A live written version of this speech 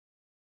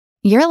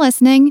You're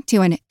listening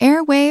to an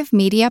Airwave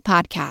Media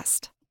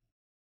Podcast.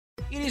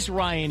 It is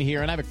Ryan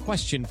here, and I have a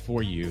question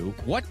for you.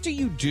 What do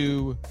you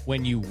do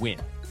when you win?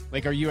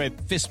 Like, are you a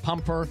fist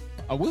pumper,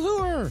 a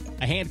woo-hooer,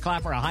 a hand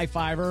clapper, a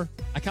high-fiver?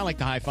 I kind of like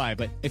the high-five,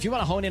 but if you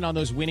want to hone in on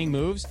those winning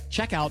moves,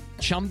 check out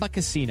Chumba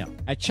Casino.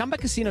 At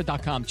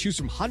ChumbaCasino.com, choose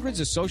from hundreds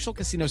of social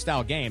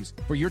casino-style games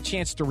for your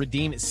chance to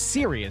redeem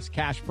serious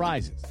cash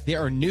prizes. There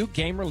are new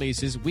game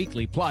releases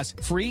weekly, plus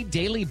free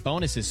daily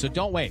bonuses, so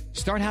don't wait.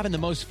 Start having the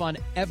most fun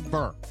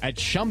ever at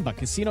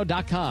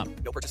ChumbaCasino.com.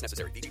 No purchase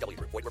necessary. VGW.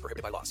 Void where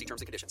prohibited by law. See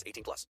terms and conditions.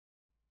 18+.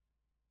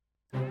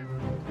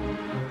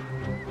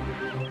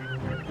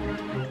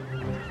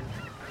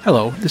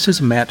 Hello, this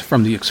is Matt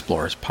from the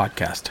Explorers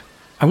Podcast.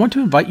 I want to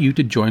invite you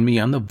to join me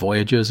on the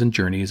voyages and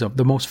journeys of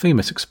the most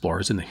famous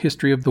explorers in the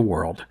history of the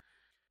world.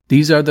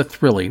 These are the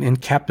thrilling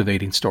and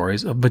captivating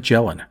stories of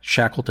Magellan,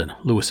 Shackleton,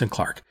 Lewis and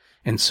Clark,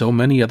 and so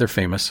many other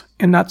famous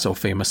and not so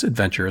famous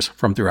adventurers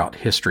from throughout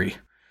history.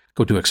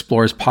 Go to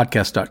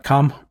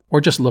explorerspodcast.com or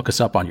just look us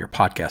up on your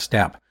podcast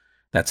app.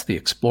 That's the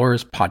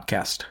Explorers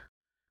Podcast.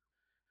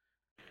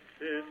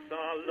 It's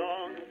a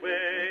long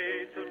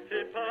way to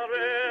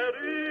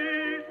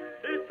Tipperary.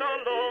 It's a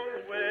long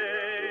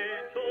way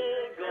to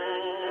go.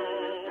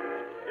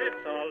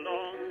 It's a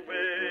long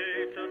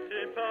way to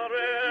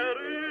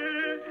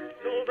Tipperary,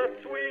 to the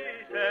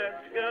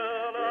sweetest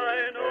girl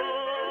I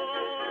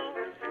know.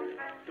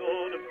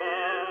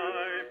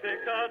 Goodbye,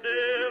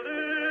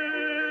 Piccadilly.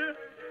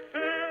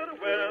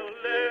 Farewell,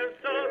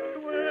 Leicester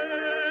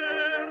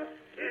Square.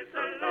 It's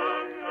a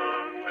long,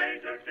 long way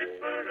to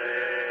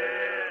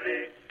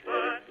Tipperary,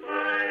 but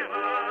my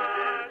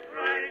heart's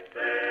right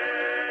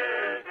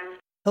there.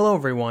 Hello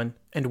everyone,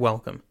 and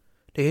welcome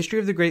to History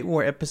of the Great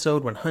War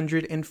episode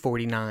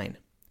 149.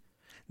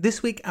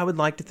 This week I would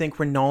like to thank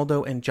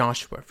Ronaldo and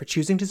Joshua for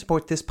choosing to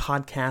support this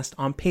podcast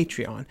on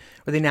Patreon,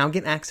 where they now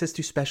get access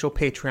to special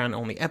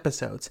Patreon-only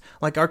episodes,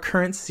 like our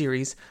current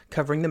series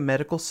covering the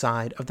medical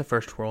side of the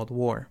First World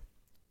War.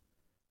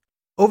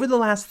 Over the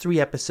last 3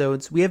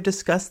 episodes, we have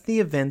discussed the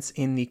events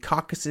in the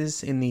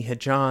Caucasus, in the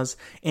Hejaz,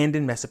 and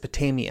in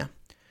Mesopotamia.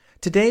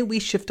 Today, we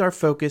shift our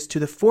focus to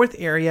the 4th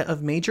area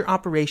of major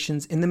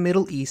operations in the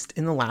Middle East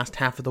in the last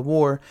half of the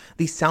war,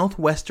 the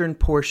southwestern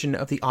portion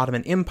of the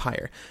Ottoman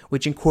Empire,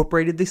 which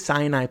incorporated the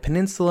Sinai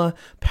Peninsula,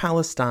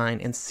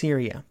 Palestine, and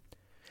Syria.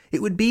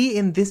 It would be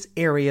in this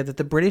area that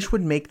the British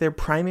would make their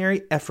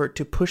primary effort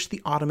to push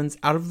the Ottomans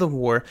out of the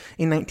war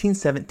in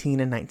 1917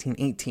 and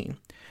 1918.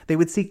 They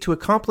would seek to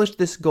accomplish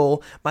this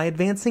goal by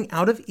advancing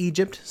out of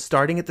Egypt,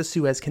 starting at the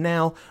Suez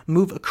Canal,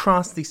 move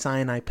across the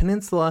Sinai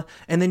Peninsula,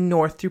 and then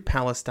north through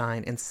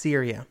Palestine and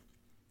Syria.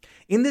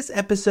 In this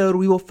episode,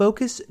 we will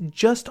focus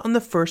just on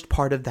the first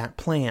part of that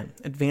plan,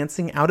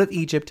 advancing out of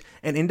Egypt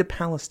and into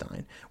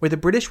Palestine, where the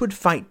British would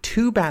fight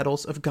 2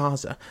 battles of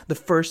Gaza, the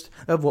first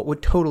of what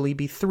would totally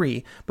be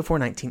 3 before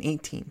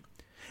 1918.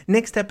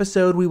 Next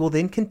episode, we will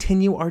then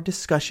continue our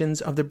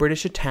discussions of the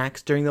British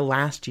attacks during the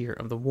last year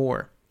of the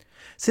war.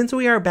 Since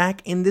we are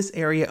back in this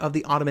area of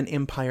the Ottoman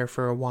Empire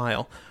for a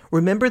while,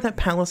 remember that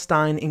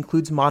Palestine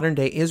includes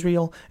modern-day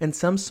Israel and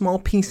some small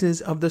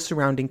pieces of the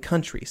surrounding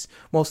countries,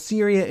 while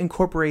Syria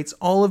incorporates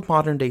all of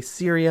modern-day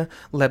Syria,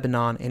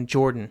 Lebanon, and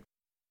Jordan.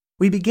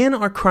 We begin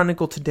our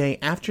chronicle today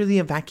after the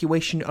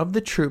evacuation of the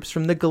troops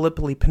from the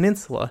Gallipoli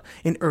Peninsula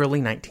in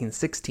early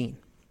 1916.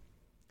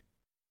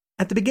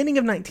 At the beginning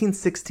of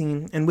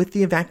 1916, and with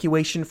the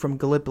evacuation from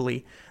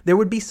Gallipoli, there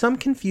would be some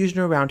confusion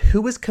around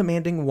who was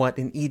commanding what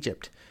in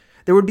Egypt.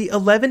 There would be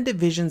 11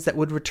 divisions that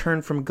would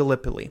return from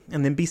Gallipoli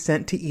and then be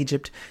sent to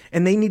Egypt,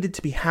 and they needed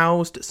to be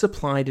housed,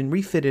 supplied, and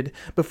refitted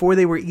before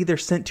they were either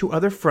sent to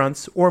other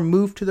fronts or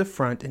moved to the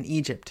front in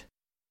Egypt.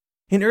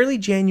 In early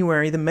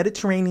January, the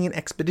Mediterranean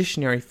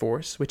Expeditionary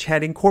Force, which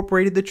had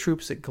incorporated the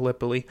troops at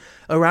Gallipoli,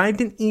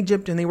 arrived in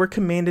Egypt and they were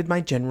commanded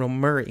by General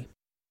Murray.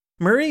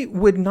 Murray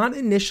would not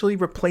initially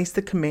replace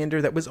the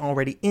commander that was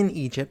already in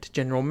Egypt,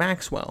 General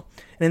Maxwell,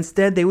 and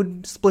instead they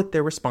would split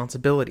their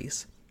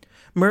responsibilities.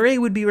 Murray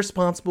would be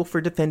responsible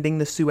for defending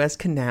the Suez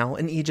Canal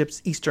and Egypt's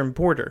eastern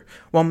border,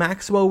 while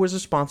Maxwell was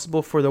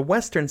responsible for the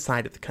western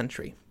side of the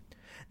country.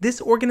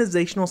 This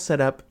organizational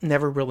setup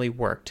never really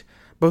worked.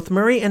 Both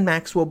Murray and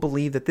Maxwell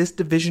believed that this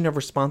division of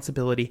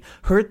responsibility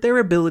hurt their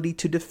ability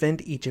to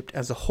defend Egypt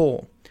as a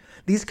whole.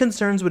 These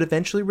concerns would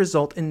eventually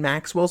result in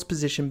Maxwell's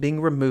position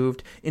being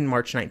removed in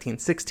March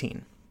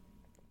 1916.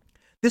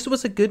 This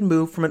was a good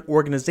move from an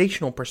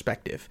organizational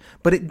perspective,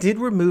 but it did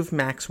remove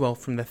Maxwell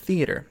from the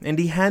theater, and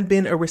he had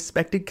been a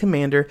respected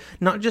commander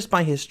not just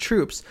by his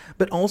troops,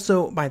 but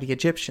also by the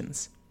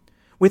Egyptians.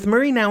 With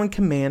Murray now in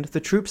command,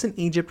 the troops in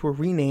Egypt were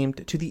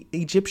renamed to the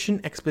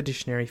Egyptian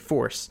Expeditionary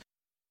Force.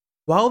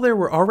 While there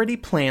were already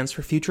plans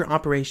for future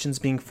operations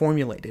being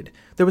formulated,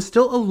 there was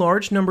still a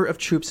large number of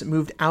troops that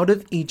moved out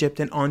of Egypt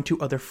and onto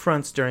other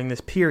fronts during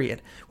this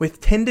period, with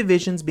 10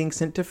 divisions being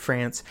sent to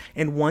France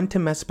and 1 to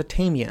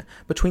Mesopotamia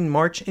between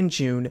March and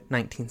June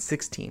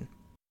 1916.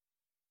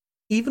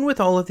 Even with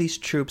all of these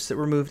troops that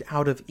were moved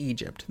out of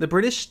Egypt, the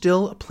British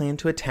still planned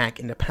to attack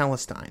into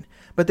Palestine,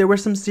 but there were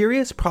some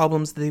serious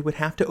problems that they would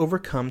have to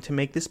overcome to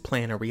make this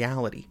plan a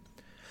reality.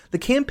 The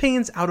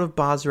campaigns out of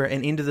Basra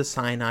and into the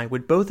Sinai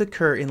would both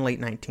occur in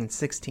late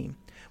 1916,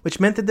 which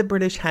meant that the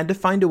British had to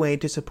find a way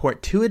to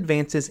support two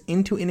advances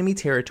into enemy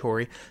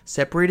territory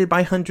separated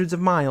by hundreds of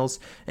miles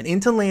and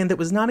into land that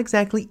was not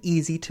exactly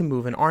easy to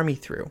move an army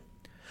through.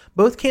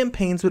 Both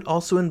campaigns would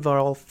also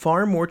involve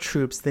far more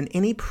troops than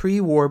any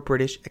pre-war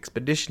British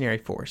expeditionary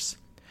force.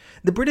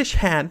 The British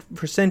had,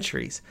 for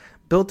centuries,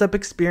 built up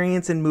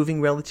experience in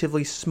moving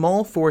relatively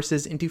small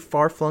forces into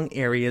far-flung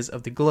areas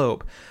of the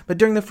globe, but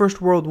during the First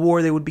World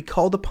War they would be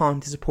called upon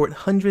to support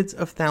hundreds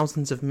of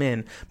thousands of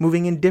men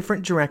moving in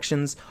different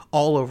directions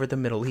all over the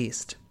Middle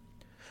East.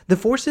 The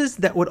forces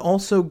that would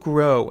also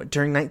grow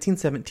during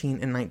 1917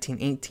 and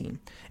 1918,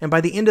 and by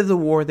the end of the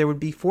war there would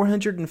be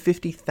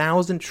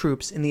 450,000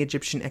 troops in the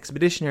Egyptian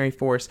Expeditionary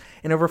Force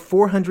and over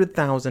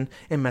 400,000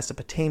 in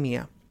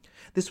Mesopotamia.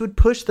 This would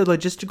push the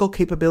logistical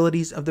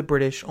capabilities of the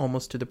British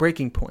almost to the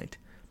breaking point.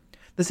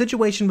 The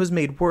situation was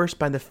made worse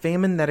by the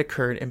famine that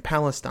occurred in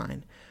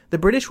Palestine. The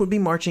British would be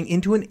marching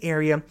into an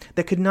area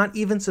that could not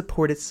even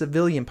support its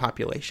civilian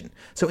population,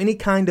 so any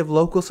kind of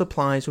local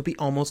supplies would be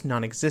almost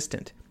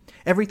non-existent.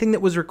 Everything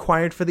that was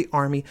required for the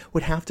army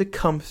would have to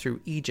come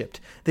through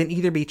Egypt, then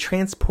either be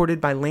transported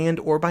by land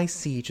or by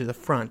sea to the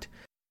front.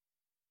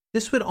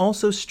 This would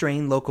also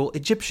strain local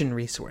Egyptian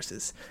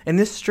resources, and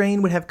this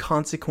strain would have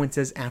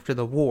consequences after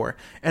the war,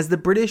 as the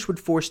British would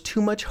force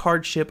too much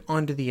hardship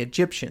onto the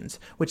Egyptians,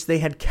 which they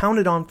had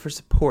counted on for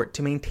support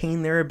to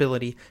maintain their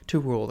ability to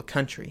rule the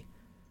country.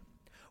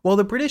 While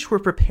the British were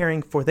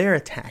preparing for their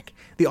attack,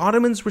 the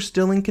Ottomans were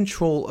still in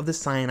control of the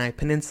Sinai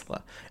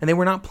Peninsula, and they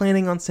were not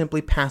planning on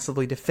simply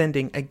passively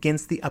defending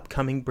against the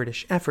upcoming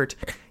British effort.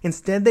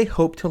 Instead, they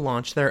hoped to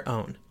launch their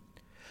own.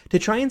 To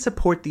try and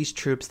support these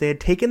troops, they had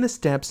taken the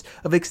steps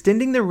of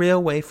extending the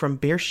railway from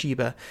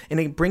Beersheba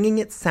and bringing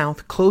it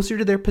south closer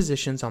to their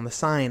positions on the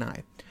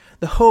Sinai.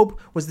 The hope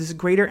was this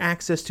greater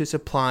access to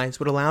supplies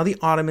would allow the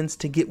Ottomans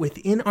to get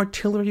within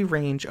artillery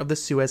range of the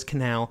Suez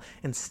Canal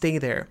and stay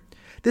there.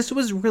 This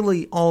was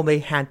really all they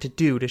had to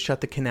do to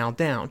shut the canal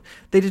down.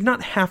 They did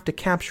not have to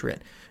capture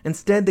it.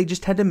 Instead, they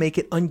just had to make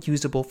it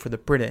unusable for the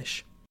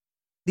British.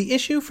 The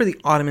issue for the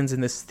Ottomans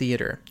in this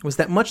theater was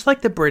that much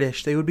like the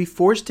British, they would be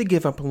forced to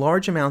give up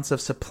large amounts of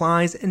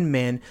supplies and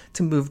men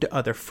to move to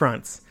other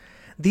fronts.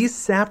 These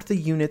sapped the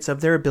units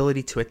of their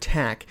ability to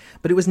attack,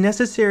 but it was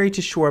necessary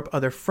to shore up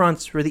other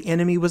fronts where the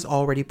enemy was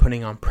already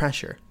putting on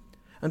pressure.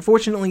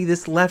 Unfortunately,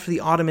 this left the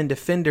Ottoman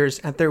defenders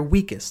at their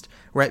weakest,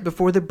 right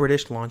before the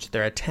British launched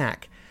their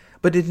attack,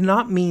 but it did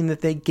not mean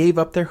that they gave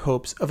up their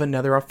hopes of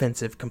another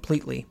offensive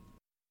completely.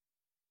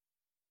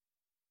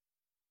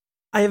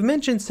 I have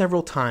mentioned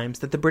several times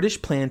that the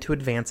British planned to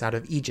advance out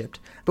of Egypt,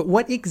 but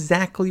what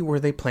exactly were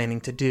they planning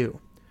to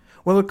do?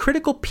 Well, a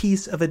critical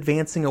piece of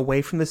advancing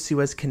away from the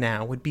Suez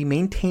Canal would be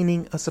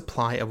maintaining a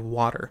supply of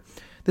water.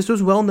 This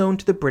was well known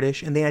to the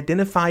British, and they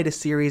identified a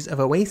series of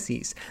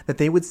oases that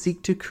they would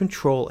seek to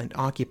control and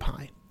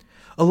occupy.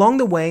 Along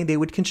the way, they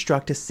would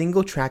construct a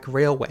single-track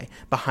railway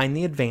behind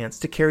the advance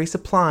to carry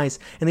supplies,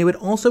 and they would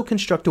also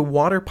construct a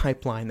water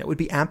pipeline that would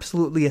be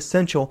absolutely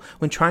essential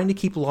when trying to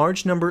keep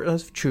large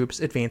numbers of troops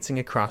advancing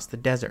across the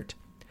desert.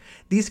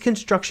 These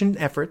construction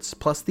efforts,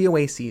 plus the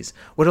oases,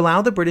 would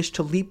allow the British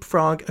to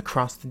leapfrog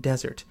across the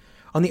desert.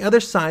 On the other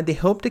side, they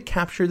hoped to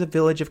capture the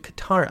village of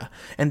Qattara,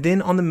 and then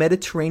on the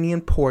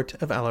Mediterranean port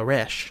of El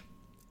Arish.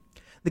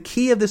 The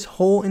key of this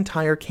whole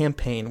entire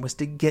campaign was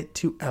to get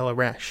to El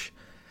Arish.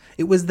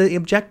 It was the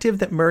objective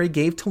that Murray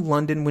gave to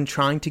London when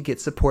trying to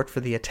get support for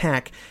the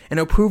attack, and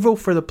approval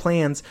for the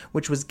plans,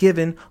 which was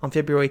given on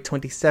February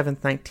 27,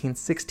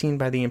 1916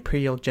 by the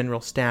Imperial General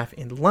Staff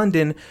in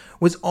London,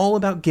 was all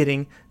about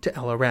getting to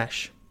El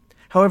Arish.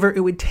 However, it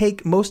would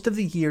take most of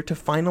the year to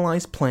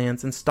finalize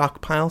plans and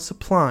stockpile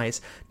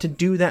supplies to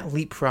do that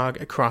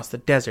leapfrog across the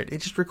desert.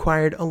 It just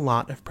required a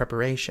lot of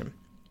preparation.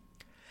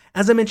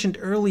 As I mentioned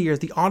earlier,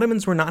 the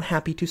Ottomans were not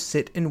happy to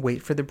sit and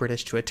wait for the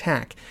British to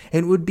attack,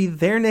 and it would be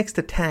their next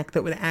attack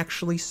that would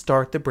actually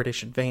start the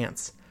British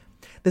advance.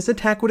 This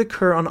attack would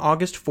occur on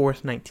August 4,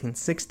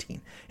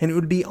 1916, and it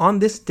would be on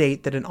this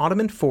date that an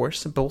Ottoman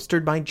force,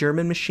 bolstered by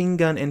German machine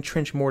gun and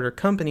trench mortar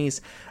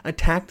companies,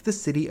 attacked the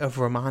city of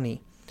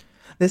Romani.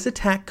 This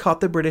attack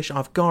caught the British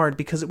off guard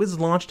because it was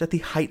launched at the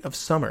height of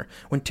summer,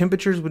 when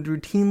temperatures would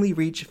routinely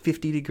reach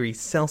 50 degrees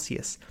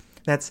Celsius.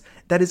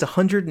 That is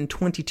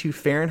 122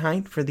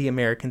 Fahrenheit for the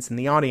Americans in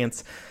the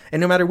audience, and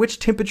no matter which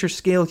temperature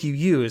scale you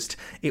used,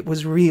 it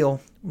was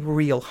real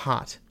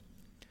hot.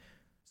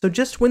 So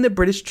just when the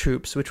British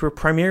troops, which were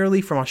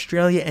primarily from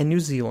Australia and New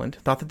Zealand,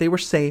 thought that they were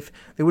safe,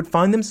 they would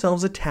find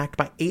themselves attacked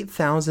by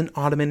 8,000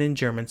 Ottoman and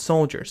German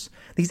soldiers.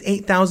 These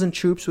 8,000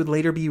 troops would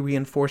later be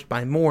reinforced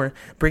by more,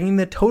 bringing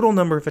the total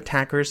number of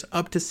attackers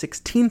up to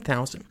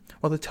 16,000,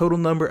 while the total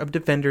number of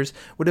defenders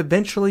would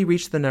eventually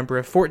reach the number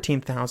of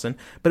 14,000,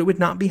 but it would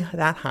not be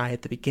that high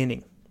at the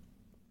beginning.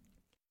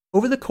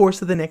 Over the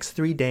course of the next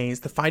 3 days,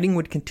 the fighting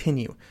would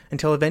continue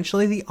until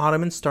eventually the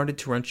Ottomans started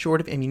to run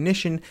short of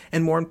ammunition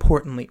and, more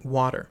importantly,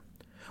 water.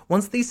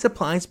 Once these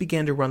supplies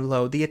began to run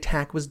low, the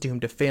attack was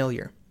doomed to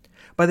failure.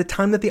 By the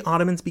time that the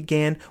Ottomans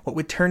began what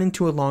would turn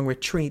into a long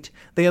retreat,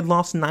 they had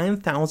lost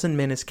 9,000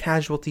 men as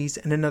casualties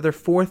and another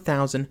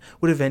 4,000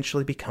 would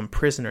eventually become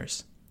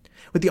prisoners.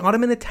 With the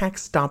Ottoman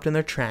attacks stopped in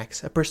their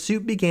tracks, a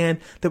pursuit began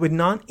that would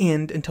not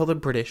end until the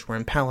British were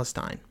in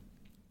Palestine.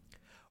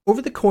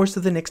 Over the course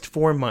of the next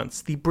 4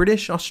 months, the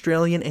British,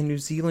 Australian, and New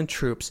Zealand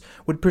troops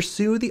would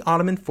pursue the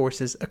Ottoman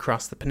forces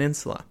across the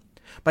peninsula.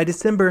 By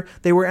December,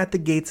 they were at the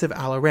gates of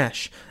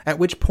Al-Arish, at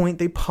which point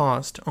they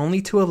paused,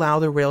 only to allow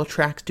the rail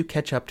tracks to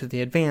catch up to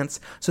the advance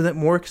so that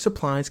more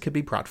supplies could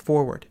be brought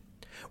forward.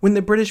 When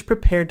the British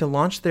prepared to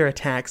launch their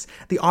attacks,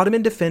 the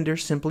Ottoman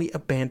defenders simply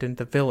abandoned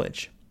the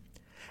village.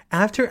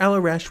 After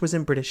Al-Arish was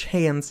in British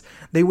hands,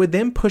 they would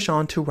then push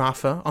on to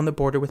Rafah on the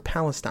border with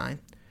Palestine.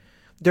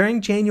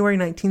 During January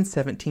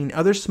 1917,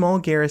 other small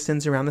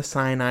garrisons around the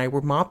Sinai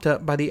were mopped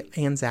up by the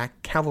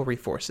Anzac cavalry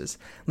forces,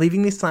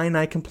 leaving the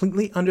Sinai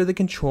completely under the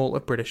control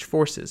of British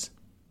forces.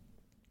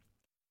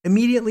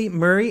 Immediately,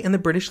 Murray and the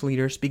British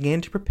leaders began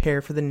to prepare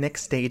for the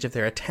next stage of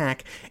their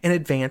attack and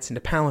advance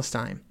into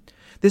Palestine.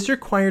 This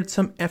required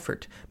some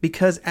effort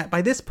because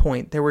by this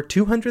point there were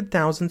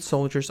 200,000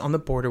 soldiers on the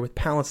border with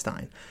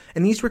Palestine,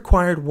 and these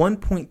required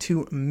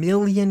 1.2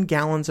 million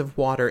gallons of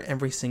water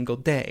every single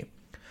day.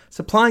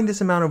 Supplying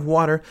this amount of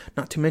water,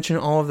 not to mention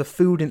all of the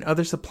food and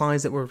other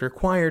supplies that were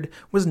required,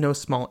 was no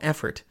small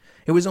effort.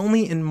 It was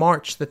only in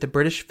March that the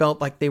British felt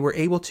like they were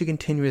able to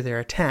continue their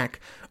attack,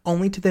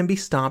 only to then be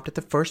stopped at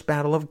the First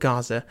Battle of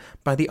Gaza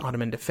by the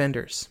Ottoman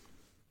defenders.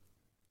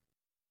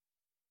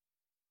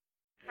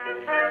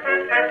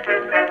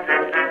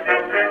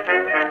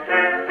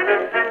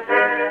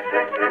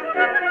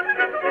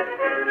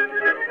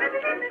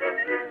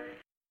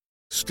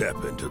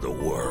 Step into the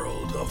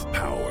world of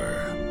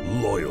power,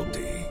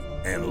 loyalty,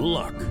 and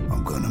luck.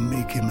 I'm gonna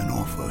make him an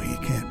offer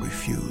he can't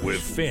refuse.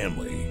 With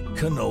family,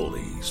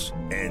 cannolis,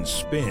 and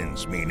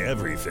spins mean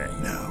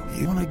everything. Now,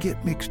 you wanna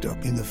get mixed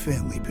up in the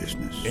family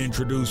business.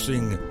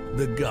 Introducing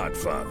The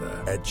Godfather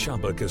at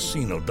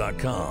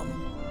ChumbaCasino.com.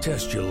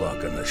 Test your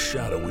luck in the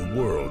shadowy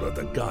world of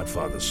The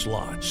Godfather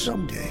slot.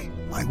 Someday,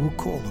 I will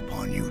call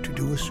upon you to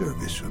do a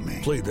service for me.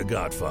 Play The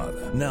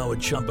Godfather now at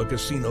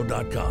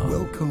ChumbaCasino.com.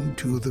 Welcome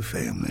to the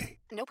family.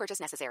 No purchase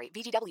necessary.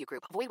 VGW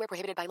Group. Void where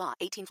prohibited by law.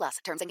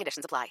 18+. Terms and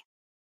conditions apply.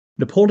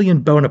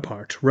 Napoleon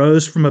Bonaparte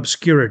rose from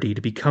obscurity to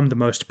become the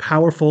most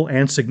powerful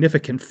and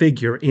significant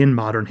figure in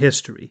modern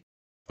history.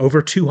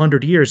 Over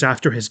 200 years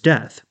after his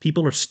death,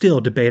 people are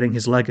still debating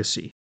his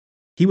legacy.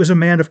 He was a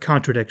man of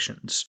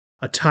contradictions,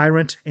 a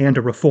tyrant and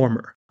a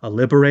reformer, a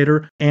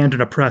liberator and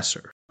an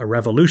oppressor, a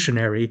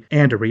revolutionary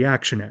and a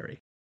reactionary.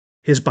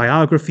 His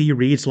biography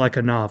reads like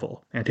a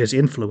novel, and his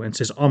influence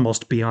is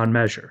almost beyond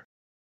measure.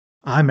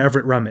 I'm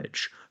Everett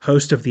Rummage,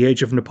 host of the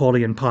Age of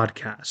Napoleon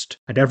podcast,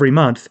 and every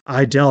month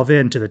I delve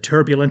into the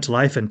turbulent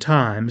life and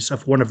times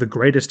of one of the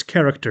greatest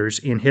characters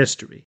in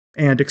history,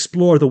 and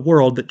explore the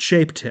world that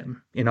shaped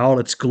him in all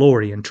its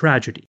glory and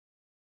tragedy.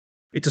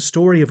 It's a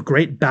story of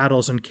great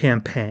battles and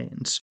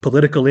campaigns,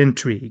 political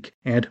intrigue,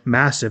 and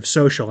massive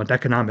social and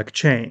economic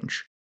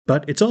change.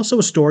 But it's also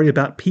a story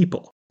about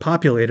people,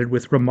 populated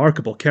with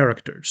remarkable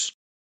characters.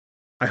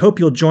 I hope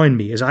you'll join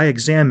me as I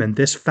examine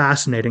this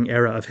fascinating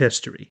era of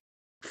history.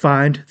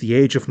 Find The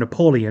Age of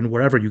Napoleon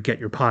wherever you get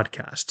your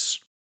podcasts.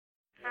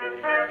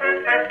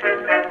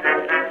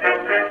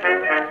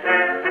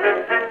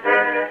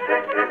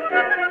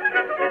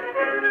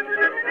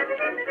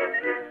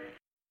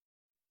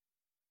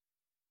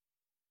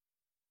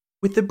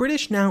 With the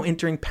British now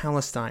entering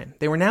Palestine,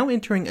 they were now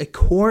entering a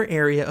core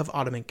area of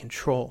Ottoman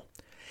control.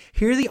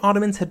 Here the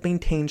Ottomans had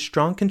maintained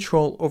strong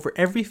control over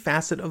every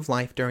facet of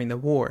life during the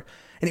war,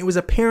 and it was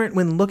apparent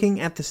when looking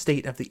at the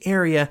state of the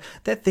area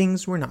that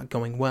things were not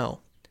going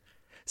well.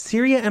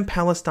 Syria and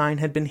Palestine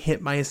had been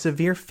hit by a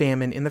severe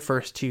famine in the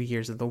first 2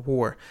 years of the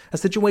war, a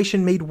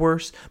situation made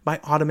worse by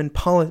Ottoman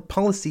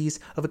policies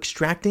of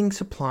extracting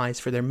supplies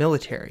for their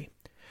military.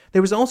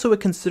 There was also a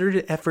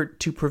concerted effort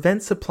to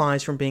prevent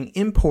supplies from being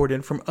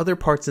imported from other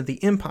parts of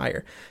the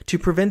empire, to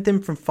prevent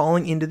them from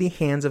falling into the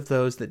hands of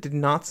those that did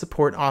not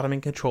support Ottoman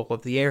control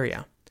of the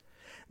area.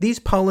 These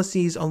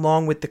policies,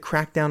 along with the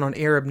crackdown on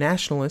Arab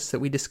nationalists that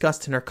we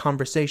discussed in our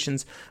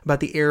conversations about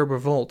the Arab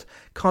Revolt,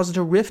 caused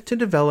a rift to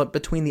develop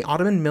between the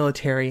Ottoman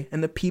military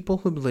and the people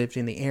who lived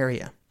in the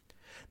area.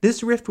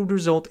 This rift would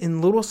result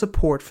in little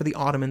support for the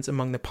Ottomans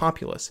among the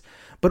populace,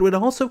 but would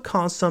also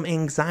cause some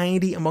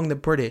anxiety among the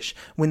British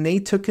when they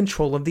took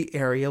control of the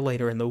area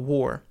later in the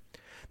war.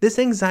 This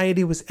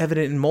anxiety was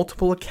evident in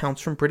multiple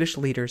accounts from British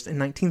leaders in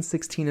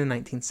 1916 and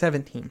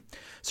 1917.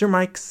 Sir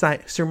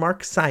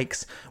Mark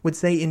Sykes would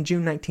say in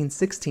June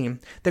 1916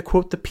 that,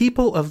 quote, "the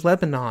people of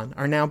Lebanon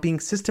are now being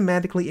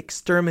systematically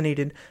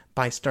exterminated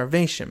by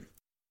starvation."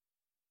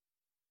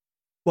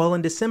 While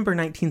in December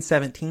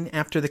 1917,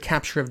 after the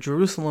capture of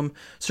Jerusalem,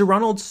 Sir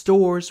Ronald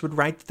Storrs would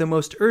write that the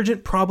most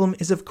urgent problem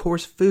is of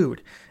course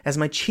food, as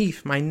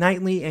my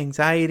nightly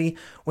anxiety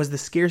was the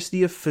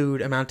scarcity of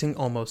food amounting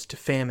almost to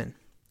famine.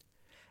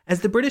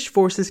 As the British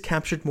forces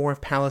captured more of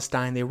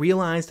Palestine, they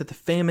realized that the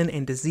famine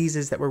and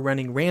diseases that were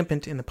running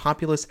rampant in the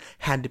populace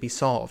had to be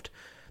solved.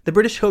 The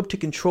British hoped to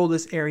control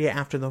this area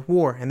after the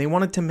war, and they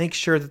wanted to make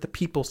sure that the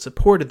people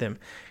supported them,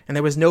 and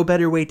there was no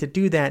better way to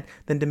do that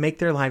than to make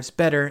their lives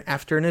better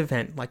after an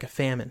event like a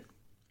famine.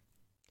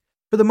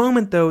 For the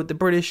moment, though, the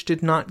British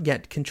did not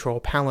yet control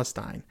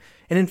Palestine,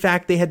 and in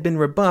fact they had been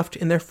rebuffed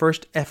in their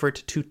first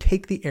effort to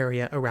take the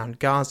area around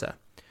Gaza.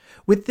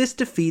 With this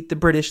defeat, the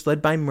British,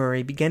 led by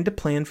Murray, began to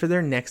plan for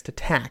their next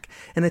attack,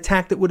 an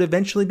attack that would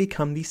eventually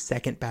become the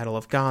Second Battle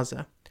of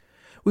Gaza.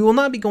 We will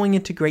not be going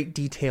into great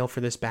detail for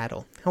this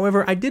battle.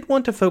 However, I did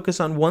want to focus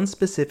on one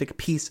specific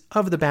piece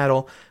of the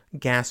battle,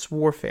 gas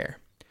warfare.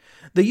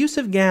 The use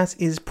of gas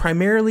is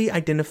primarily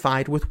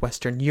identified with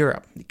Western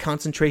Europe. The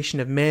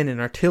concentration of men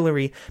and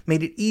artillery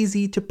made it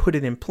easy to put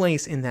it in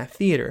place in that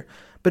theater,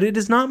 but it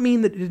does not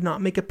mean that it did not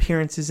make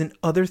appearances in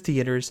other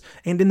theaters,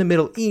 and in the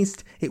Middle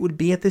East, it would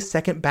be at the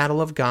Second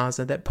Battle of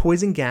Gaza that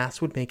poison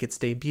gas would make its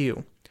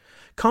debut.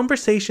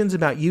 Conversations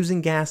about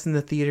using gas in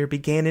the theater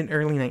began in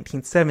early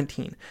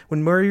 1917,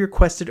 when Murray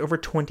requested over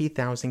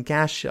 20,000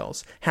 gas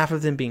shells, half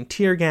of them being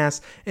tear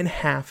gas and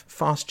half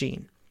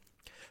phosgene.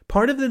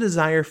 Part of the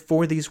desire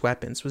for these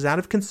weapons was out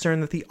of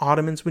concern that the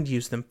Ottomans would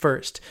use them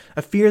first,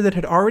 a fear that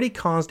had already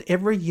caused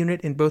every unit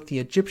in both the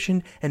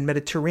Egyptian and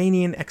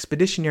Mediterranean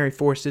expeditionary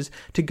forces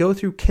to go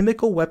through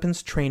chemical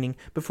weapons training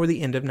before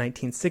the end of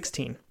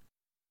 1916.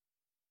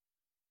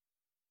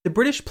 The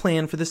British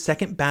plan for the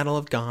Second Battle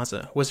of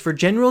Gaza was for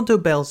General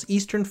Dobell's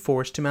Eastern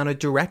Force to mount a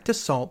direct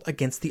assault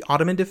against the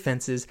Ottoman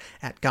defenses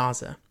at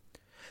Gaza.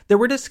 There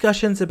were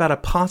discussions about a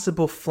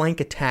possible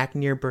flank attack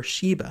near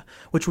Beersheba,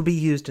 which would be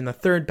used in the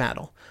Third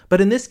Battle, but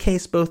in this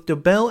case both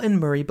Dobell and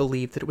Murray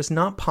believed that it was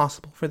not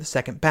possible for the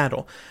Second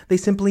Battle. They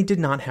simply did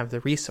not have the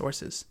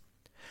resources.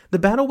 The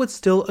battle would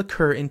still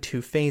occur in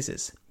two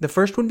phases. The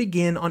first would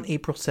begin on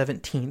April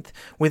 17th,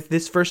 with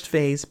this first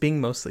phase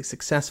being mostly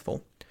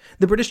successful.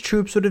 The British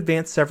troops would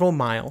advance several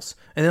miles,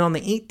 and then on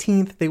the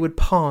 18th they would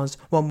pause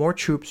while more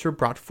troops were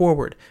brought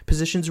forward,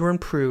 positions were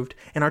improved,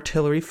 and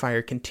artillery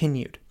fire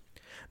continued.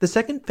 The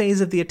second phase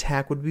of the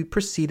attack would be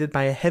preceded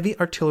by a heavy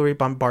artillery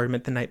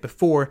bombardment the night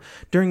before,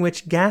 during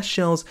which gas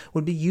shells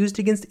would be used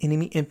against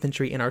enemy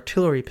infantry and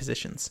artillery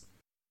positions.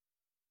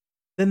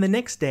 Then the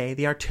next day,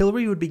 the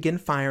artillery would begin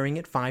firing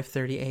at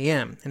 5:30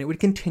 a.m., and it would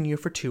continue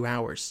for 2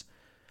 hours.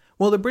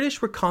 While the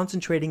British were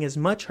concentrating as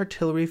much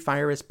artillery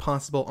fire as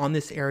possible on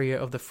this area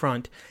of the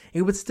front,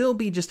 it would still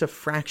be just a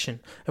fraction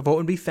of what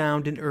would be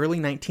found in early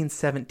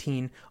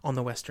 1917 on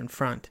the Western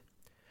Front.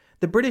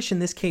 The British in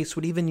this case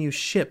would even use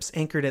ships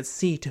anchored at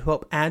sea to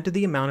help add to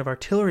the amount of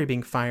artillery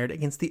being fired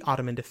against the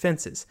Ottoman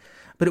defenses,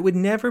 but it would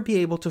never be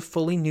able to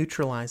fully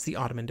neutralize the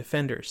Ottoman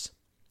defenders.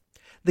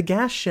 The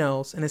gas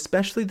shells, and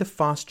especially the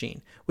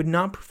phosgene, would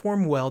not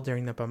perform well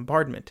during the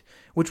bombardment,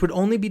 which would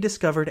only be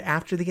discovered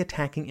after the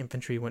attacking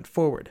infantry went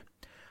forward.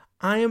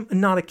 I am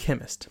not a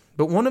chemist,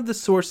 but one of the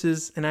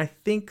sources, and I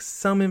think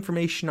some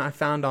information I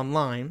found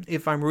online,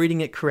 if I'm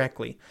reading it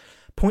correctly,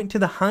 point to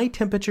the high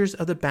temperatures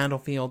of the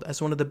battlefield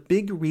as one of the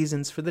big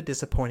reasons for the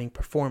disappointing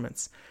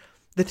performance.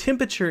 The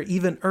temperature,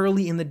 even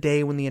early in the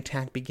day when the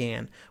attack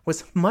began,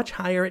 was much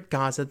higher at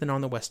Gaza than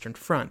on the Western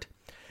Front.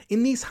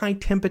 In these high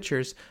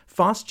temperatures,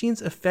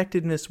 phosgene's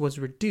effectiveness was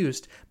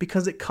reduced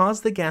because it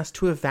caused the gas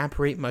to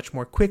evaporate much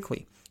more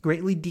quickly,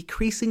 greatly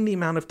decreasing the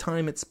amount of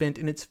time it spent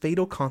in its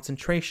fatal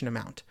concentration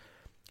amount.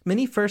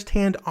 Many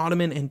first-hand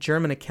Ottoman and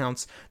German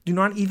accounts do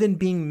not even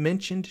being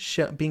mentioned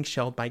being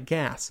shelled by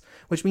gas,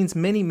 which means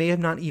many may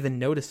have not even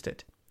noticed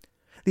it.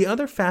 The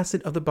other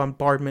facet of the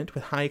bombardment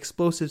with high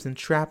explosives and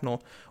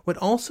shrapnel would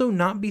also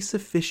not be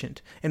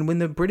sufficient, and when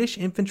the British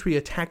infantry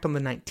attacked on the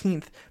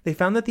 19th, they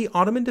found that the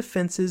Ottoman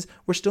defenses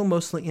were still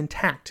mostly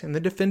intact, and the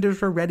defenders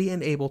were ready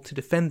and able to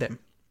defend them.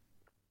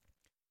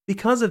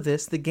 Because of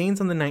this, the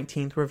gains on the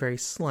 19th were very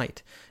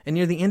slight, and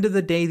near the end of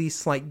the day these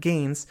slight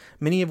gains,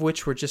 many of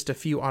which were just a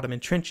few Ottoman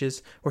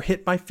trenches, were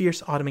hit by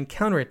fierce Ottoman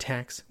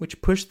counterattacks,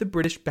 which pushed the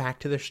British back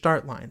to their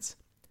start lines.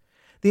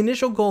 The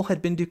initial goal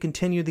had been to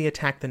continue the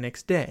attack the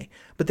next day,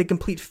 but the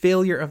complete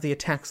failure of the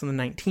attacks on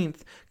the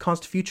 19th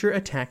caused future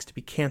attacks to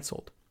be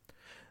cancelled.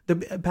 The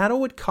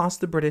battle would cost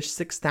the British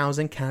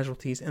 6,000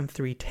 casualties and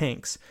 3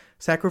 tanks,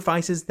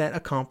 sacrifices that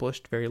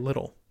accomplished very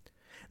little.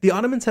 The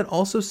Ottomans had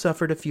also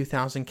suffered a few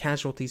thousand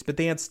casualties, but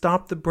they had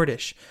stopped the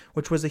British,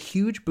 which was a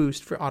huge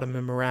boost for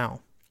Ottoman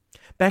morale.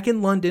 Back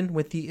in London,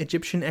 with the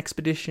Egyptian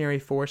Expeditionary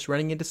Force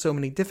running into so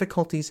many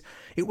difficulties,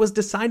 it was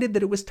decided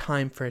that it was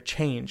time for a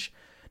change.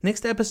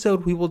 Next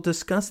episode, we will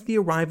discuss the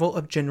arrival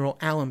of General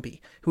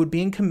Allenby, who would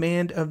be in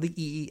command of the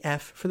EEF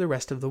for the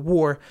rest of the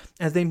war,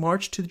 as they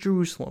marched to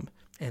Jerusalem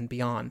and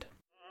beyond.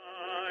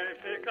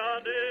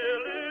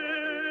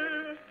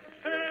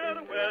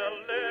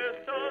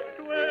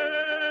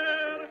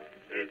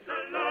 It's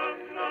a long,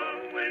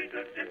 long way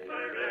to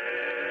Tipperary.